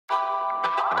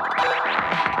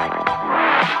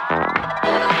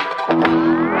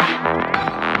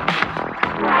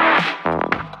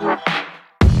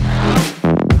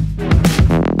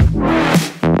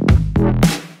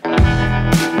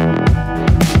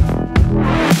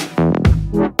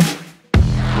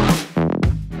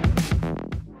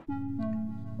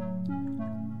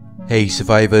Hey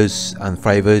survivors and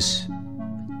thrivers.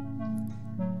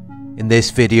 In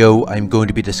this video I'm going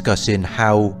to be discussing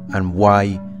how and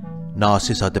why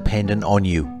narcissists are dependent on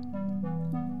you.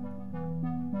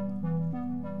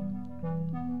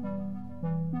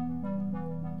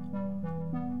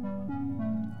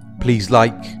 Please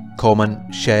like,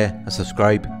 comment, share and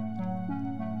subscribe.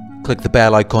 Click the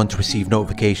bell icon to receive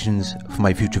notifications for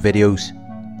my future videos.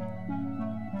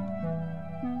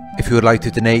 If you would like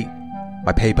to donate,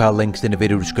 my PayPal link's in the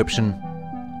video description.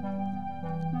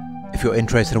 If you're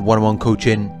interested in one-on-one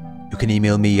coaching, you can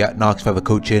email me at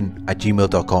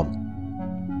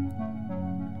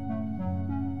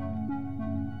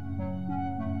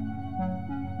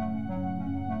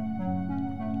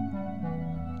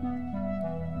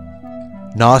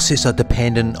Narcissists are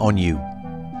dependent on you.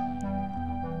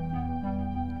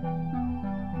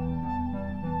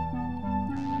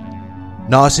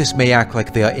 Narcissists may act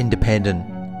like they are independent,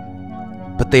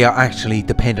 but they are actually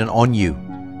dependent on you.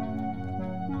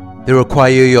 They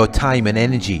require your time and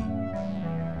energy.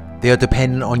 They are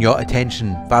dependent on your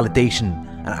attention, validation,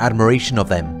 and admiration of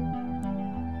them.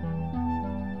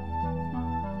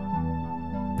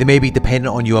 They may be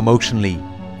dependent on you emotionally,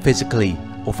 physically,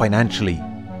 or financially.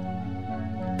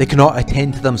 They cannot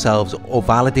attend to themselves or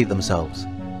validate themselves.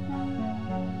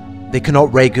 They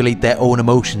cannot regulate their own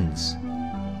emotions.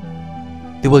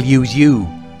 They will use you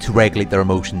to regulate their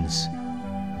emotions.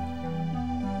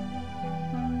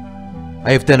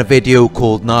 I have done a video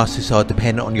called Narcissists Are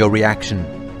Dependent on Your Reaction.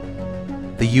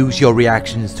 They use your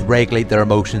reactions to regulate their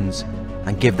emotions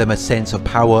and give them a sense of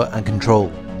power and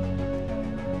control.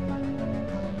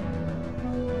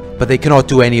 But they cannot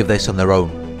do any of this on their own.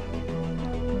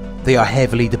 They are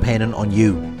heavily dependent on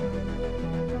you.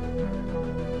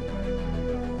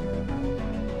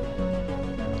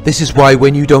 This is why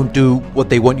when you don't do what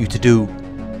they want you to do,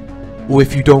 or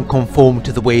if you don't conform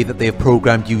to the way that they have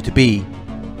programmed you to be,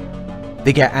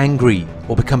 they get angry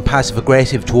or become passive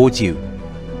aggressive towards you.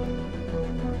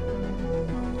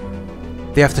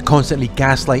 They have to constantly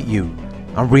gaslight you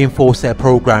and reinforce their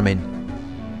programming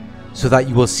so that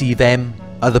you will see them,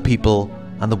 other people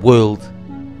and the world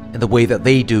in the way that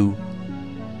they do,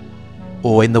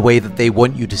 or in the way that they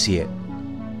want you to see it.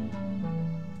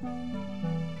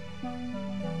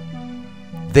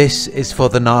 This is for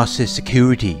the narcissist's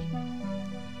security.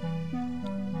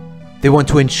 They want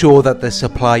to ensure that their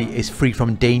supply is free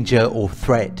from danger or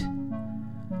threat,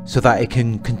 so that it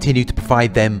can continue to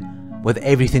provide them with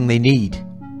everything they need.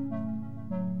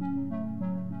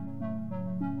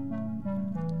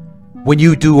 When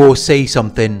you do or say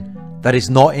something that is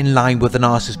not in line with the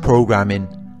narcissist programming,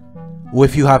 or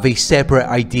if you have a separate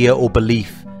idea or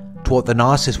belief to what the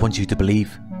narcissist wants you to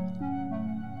believe,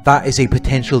 that is a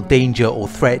potential danger or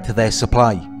threat to their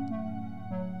supply.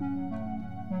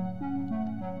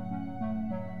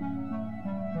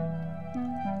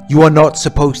 You are not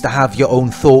supposed to have your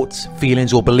own thoughts,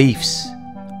 feelings or beliefs.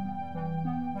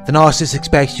 The narcissist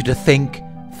expects you to think,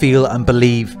 feel and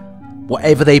believe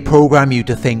whatever they program you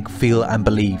to think, feel and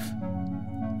believe.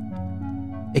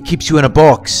 It keeps you in a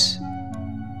box.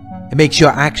 It makes your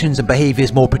actions and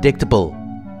behaviours more predictable,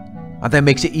 and then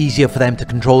makes it easier for them to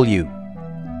control you.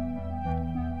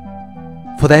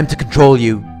 For them to control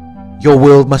you, your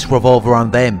world must revolve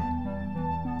around them.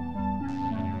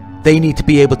 They need to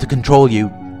be able to control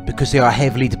you because they are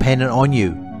heavily dependent on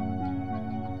you.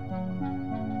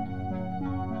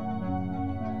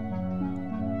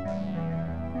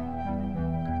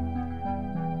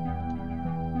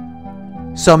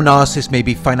 Some narcissists may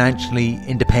be financially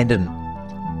independent.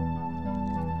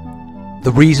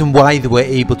 The reason why they were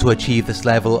able to achieve this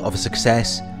level of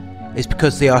success is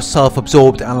because they are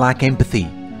self-absorbed and lack empathy.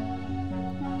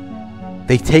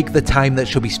 They take the time that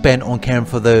should be spent on caring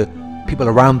for the people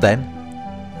around them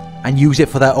and use it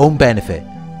for their own benefit.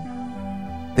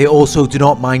 They also do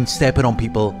not mind stepping on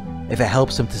people if it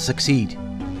helps them to succeed.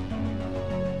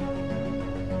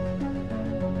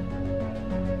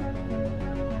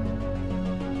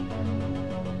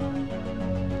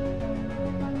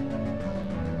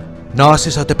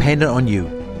 Narcissists are dependent on you,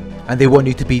 and they want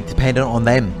you to be dependent on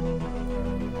them.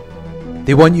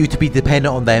 They want you to be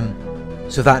dependent on them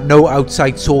so that no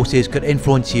outside sources could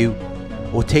influence you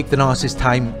or take the narcissist's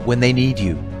time when they need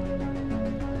you.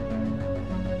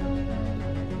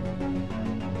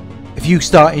 If you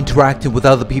start interacting with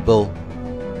other people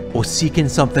or seeking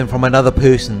something from another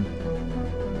person,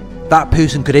 that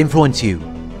person could influence you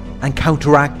and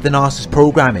counteract the narcissist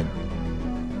programming.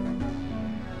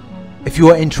 If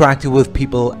you are interacting with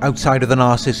people outside of the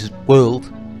narcissist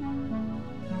world,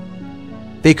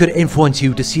 they could influence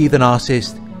you to see the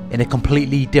narcissist in a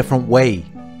completely different way.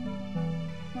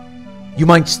 You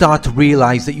might start to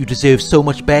realize that you deserve so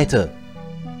much better,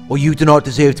 or you do not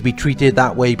deserve to be treated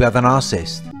that way by the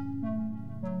narcissist.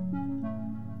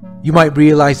 You might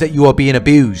realize that you are being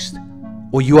abused,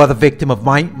 or you are the victim of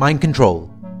mind control.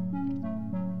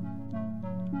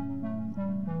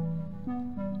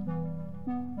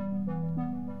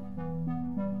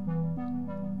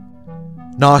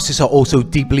 Narcissists are also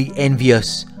deeply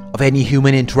envious of any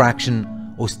human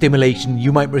interaction or stimulation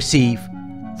you might receive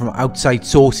from outside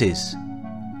sources,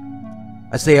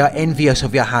 as they are envious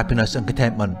of your happiness and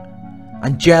contentment,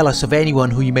 and jealous of anyone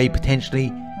who you may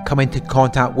potentially come into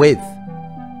contact with.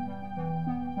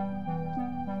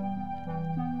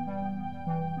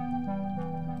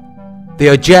 They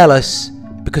are jealous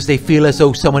because they feel as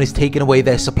though someone is taking away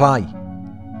their supply.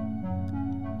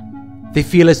 They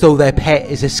feel as though their pet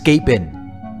is escaping.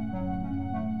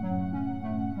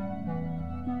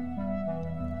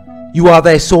 You are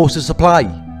their source of supply.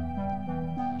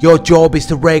 Your job is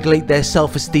to regulate their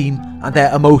self-esteem and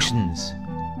their emotions.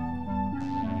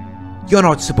 You're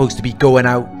not supposed to be going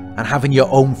out and having your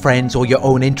own friends or your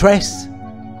own interests.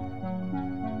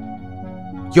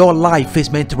 Your life is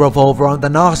meant to revolve around the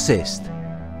narcissist,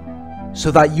 so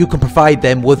that you can provide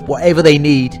them with whatever they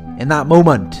need in that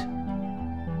moment.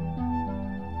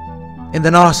 In the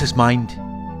narcissist's mind,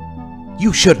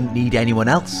 you shouldn't need anyone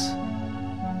else.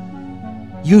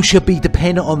 You should be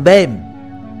dependent on them,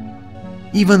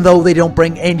 even though they don't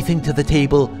bring anything to the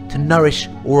table to nourish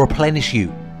or replenish you.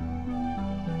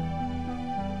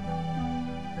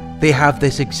 They have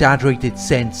this exaggerated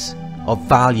sense of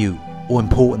value or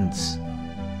importance,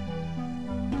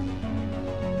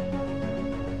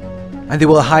 and they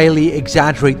will highly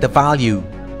exaggerate the value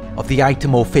of the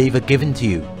item or favour given to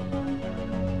you.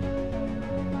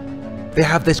 They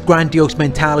have this grandiose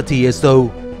mentality as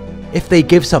though if they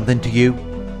give something to you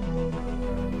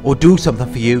or do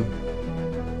something for you,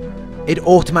 it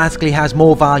automatically has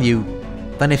more value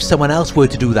than if someone else were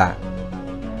to do that.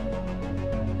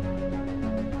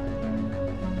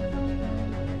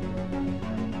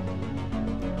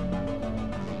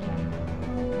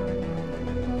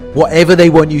 Whatever they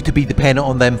want you to be dependent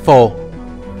on them for,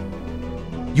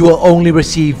 you will only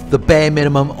receive the bare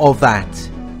minimum of that,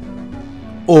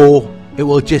 or it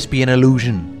will just be an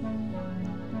illusion.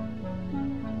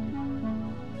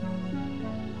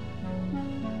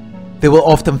 They will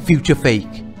often future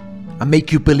fake and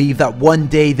make you believe that one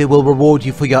day they will reward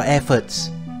you for your efforts,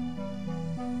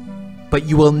 but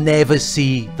you will never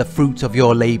see the fruits of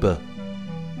your labour.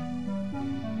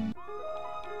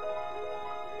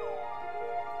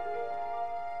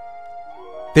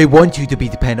 They want you to be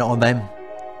dependent on them,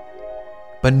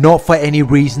 but not for any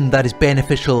reason that is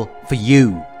beneficial for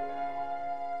you.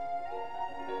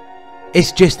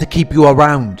 It's just to keep you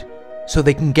around so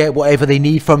they can get whatever they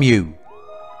need from you.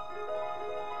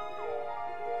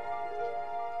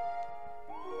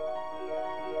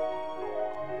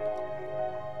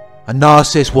 A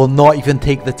narcissist will not even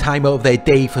take the time out of their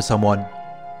day for someone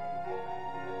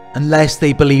unless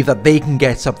they believe that they can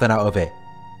get something out of it.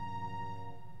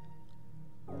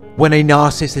 When a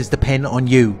narcissist is dependent on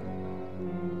you,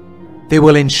 they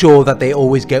will ensure that they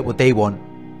always get what they want.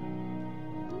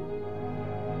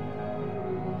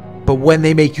 But when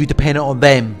they make you dependent on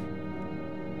them,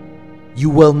 you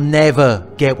will never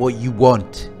get what you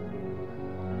want,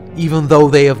 even though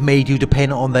they have made you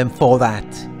dependent on them for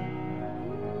that.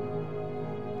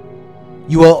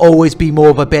 You will always be more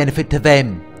of a benefit to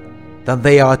them than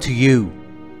they are to you.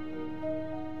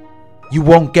 You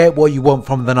won't get what you want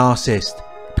from the narcissist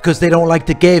because they don't like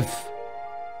to give.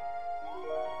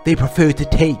 They prefer to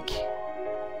take.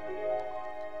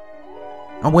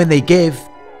 And when they give,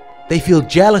 they feel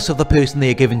jealous of the person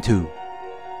they are giving to,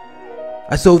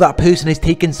 as though that person is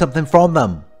taking something from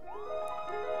them.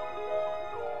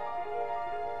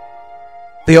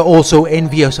 They are also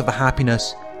envious of the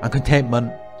happiness and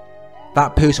contentment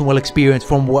that person will experience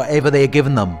from whatever they are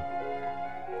giving them.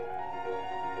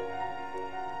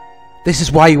 This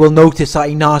is why you will notice that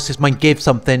a narcissist might give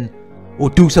something or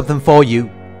do something for you,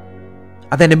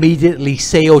 and then immediately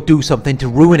say or do something to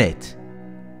ruin it.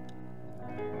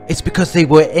 It's because they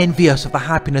were envious of the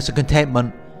happiness and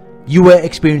contentment you were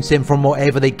experiencing from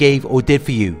whatever they gave or did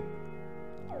for you.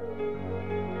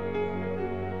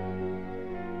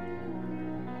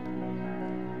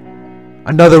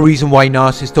 Another reason why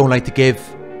narcissists don't like to give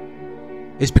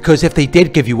is because if they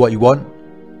did give you what you want,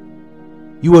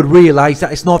 you would realise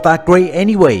that it's not that great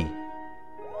anyway.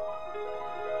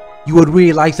 You would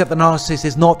realise that the narcissist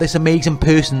is not this amazing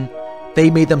person they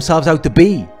made themselves out to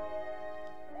be.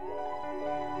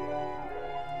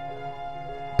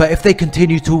 But if they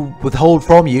continue to withhold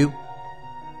from you,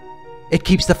 it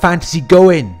keeps the fantasy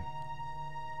going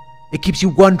It keeps you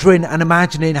wondering and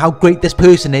imagining how great this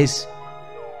person is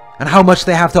and how much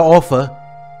they have to offer,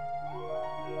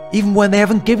 even when they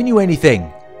haven't given you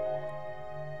anything.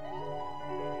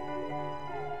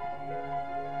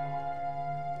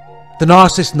 The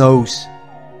narcissist knows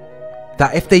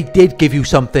that if they did give you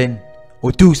something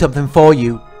or do something for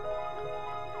you,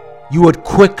 you would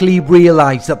quickly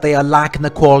realize that they are lacking the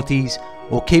qualities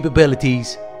or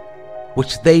capabilities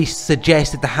which they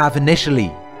suggested to have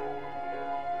initially.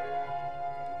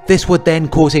 This would then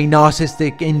cause a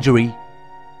narcissistic injury,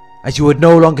 as you would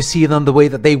no longer see them the way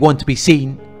that they want to be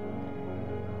seen,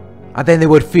 and then they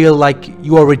would feel like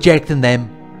you are rejecting them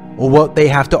or what they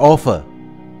have to offer.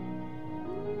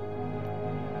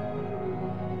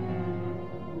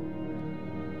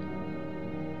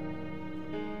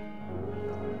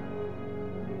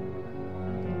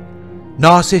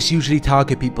 Narcissists usually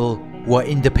target people who are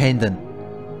independent,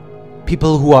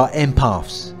 people who are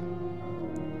empaths.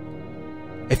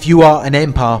 If you are an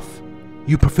empath,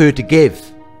 you prefer to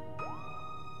give.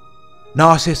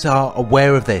 Narcissists are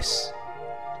aware of this,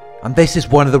 and this is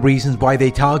one of the reasons why they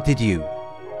targeted you.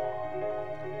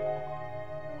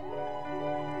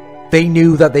 They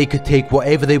knew that they could take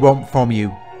whatever they want from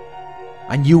you,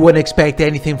 and you wouldn't expect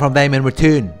anything from them in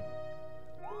return.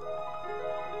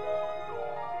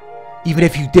 Even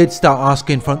if you did start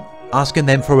asking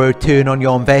them for a return on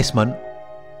your investment,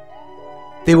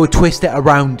 they will twist it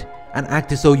around and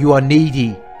act as though you are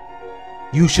needy.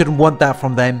 You shouldn't want that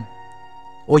from them,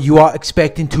 or you are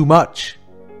expecting too much.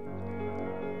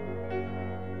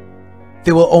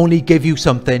 They will only give you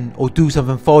something or do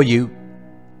something for you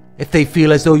if they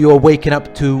feel as though you are waking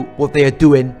up to what they are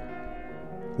doing,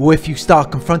 or if you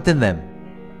start confronting them,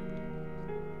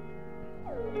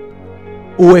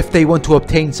 or if they want to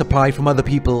obtain supply from other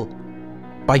people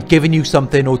by giving you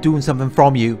something or doing something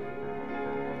from you,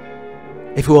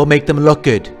 if it will make them look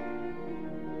good.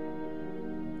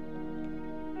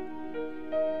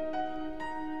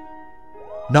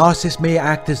 Narcissists may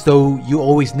act as though you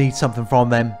always need something from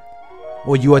them,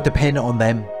 or you are dependent on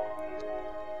them,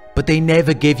 but they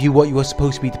never give you what you are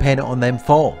supposed to be dependent on them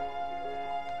for.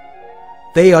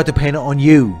 They are dependent on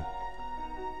you.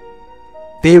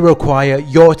 They require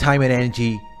your time and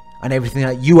energy and everything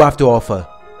that you have to offer.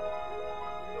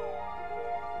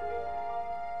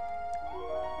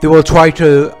 They will try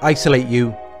to isolate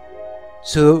you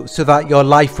so that your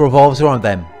life revolves around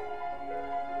them.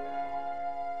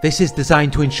 This is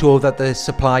designed to ensure that the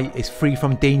supply is free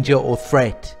from danger or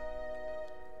threat.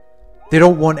 They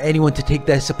don't want anyone to take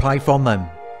their supply from them.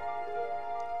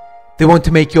 They want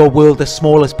to make your world as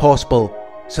small as possible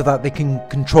so that they can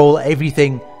control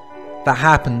everything that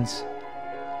happens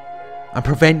and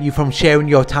prevent you from sharing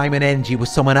your time and energy with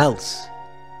someone else.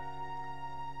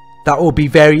 That will be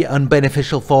very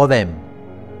unbeneficial for them.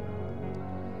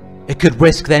 It could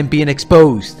risk them being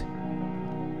exposed,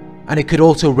 and it could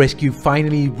also risk you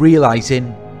finally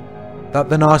realizing that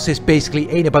the narcissist basically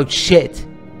ain't about shit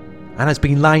and has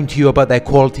been lying to you about their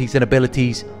qualities and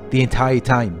abilities the entire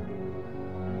time.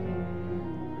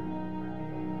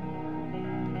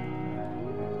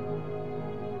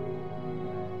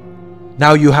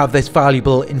 Now you have this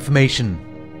valuable information.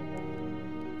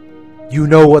 You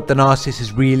know what the narcissist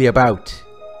is really about.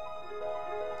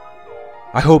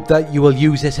 I hope that you will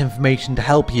use this information to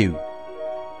help you.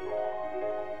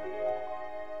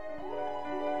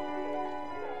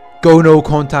 Go no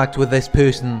contact with this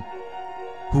person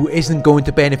who isn't going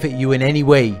to benefit you in any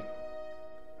way.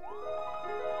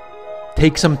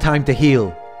 Take some time to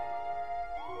heal,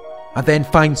 and then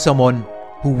find someone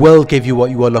who will give you what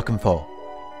you are looking for.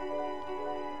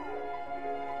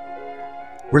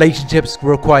 Relationships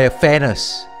require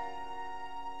fairness.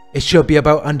 It should be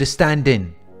about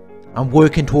understanding and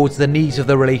working towards the needs of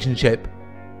the relationship,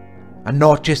 and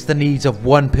not just the needs of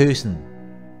one person.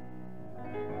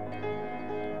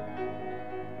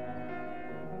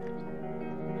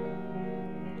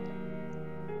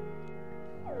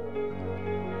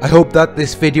 I hope that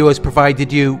this video has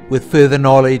provided you with further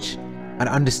knowledge and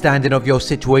understanding of your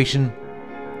situation.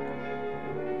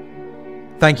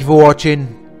 Thank you for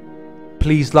watching.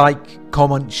 Please like,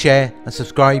 comment, share and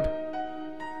subscribe.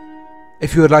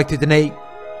 If you would like to donate,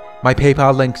 my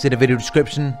PayPal link is in the video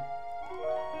description.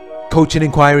 Coaching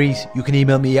inquiries, you can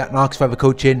email me at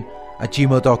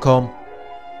narcsurvivorcoaching@gmail.com.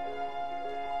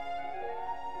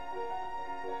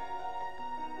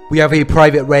 We have a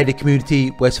private Reddit community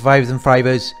where survivors and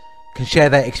thrivers can share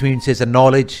their experiences and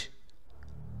knowledge.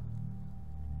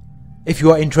 If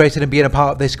you are interested in being a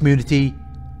part of this community,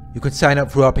 you can sign up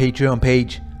through our Patreon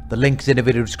page. The link is in the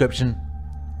video description.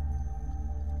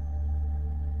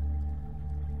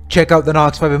 Check out the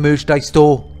Narc Survivor merchandise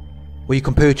store. where you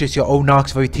can purchase your own Narc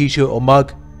Survivor t-shirt or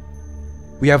mug.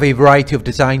 We have a variety of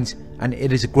designs and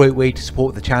it is a great way to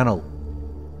support the channel.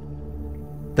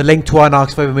 The link to our Narc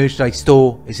Survivor merchandise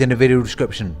store is in the video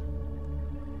description.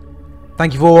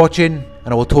 Thank you for watching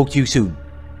and I will talk to you soon.